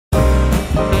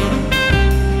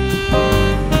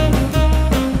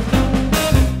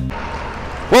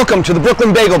Welcome to the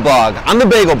Brooklyn Bagel Blog. I'm the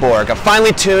Bagel Borg, a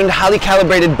finely tuned, highly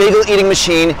calibrated bagel eating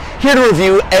machine here to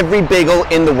review every bagel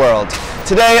in the world.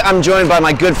 Today I'm joined by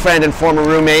my good friend and former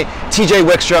roommate, TJ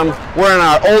Wickstrom. We're in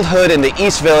our old hood in the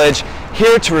East Village,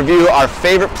 here to review our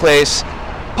favorite place,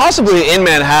 possibly in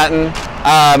Manhattan,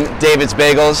 David's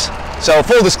Bagels. So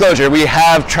full disclosure, we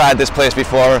have tried this place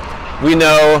before. We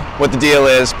know what the deal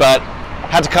is, but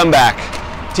had to come back.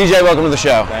 TJ, welcome to the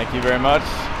show. Thank you very much.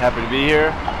 Happy to be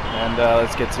here. And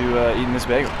let's get to eating this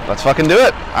bagel. Let's fucking do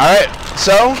it. All right.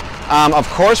 So, of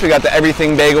course, we got the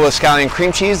everything bagel with scallion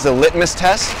cream cheese, the litmus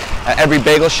test at every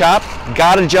bagel shop.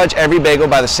 Gotta judge every bagel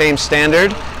by the same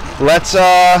standard. Let's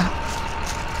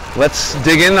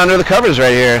dig in under the covers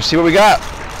right here. See what we got.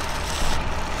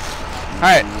 All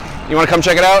right. You want to come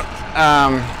check it out?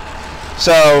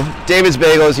 So, David's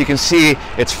Bagels, you can see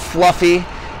it's fluffy.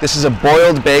 This is a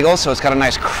boiled bagel, so it's got a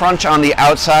nice crunch on the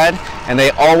outside, and they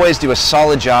always do a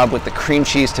solid job with the cream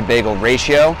cheese to bagel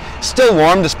ratio. Still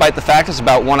warm despite the fact it's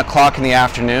about 1 o'clock in the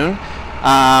afternoon.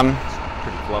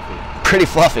 Pretty fluffy. Pretty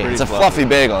fluffy. It's a fluffy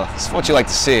bagel. It's what you like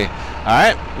to see. All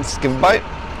right, let's give it a bite.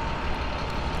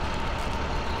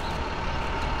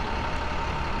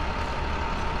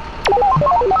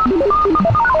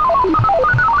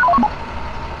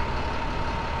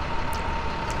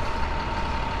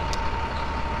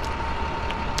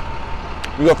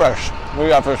 You go first. What do you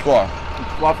got for a score?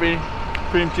 It's fluffy.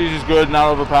 Cream cheese is good, not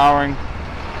overpowering.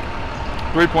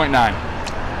 3.9.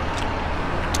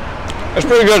 That's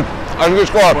pretty good. That's a good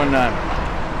score. 3.9.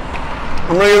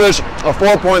 I'm gonna give this a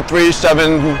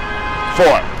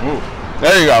 4.374. Ooh.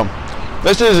 There you go.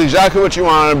 This is exactly what you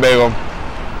want on a bagel.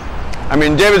 I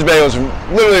mean, David's Bagels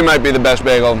literally might be the best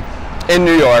bagel in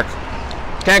New York.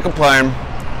 Can't complain.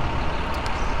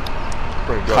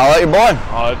 Pretty good. Holla at your boy.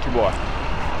 Holla at your boy.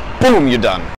 Boom, you're done.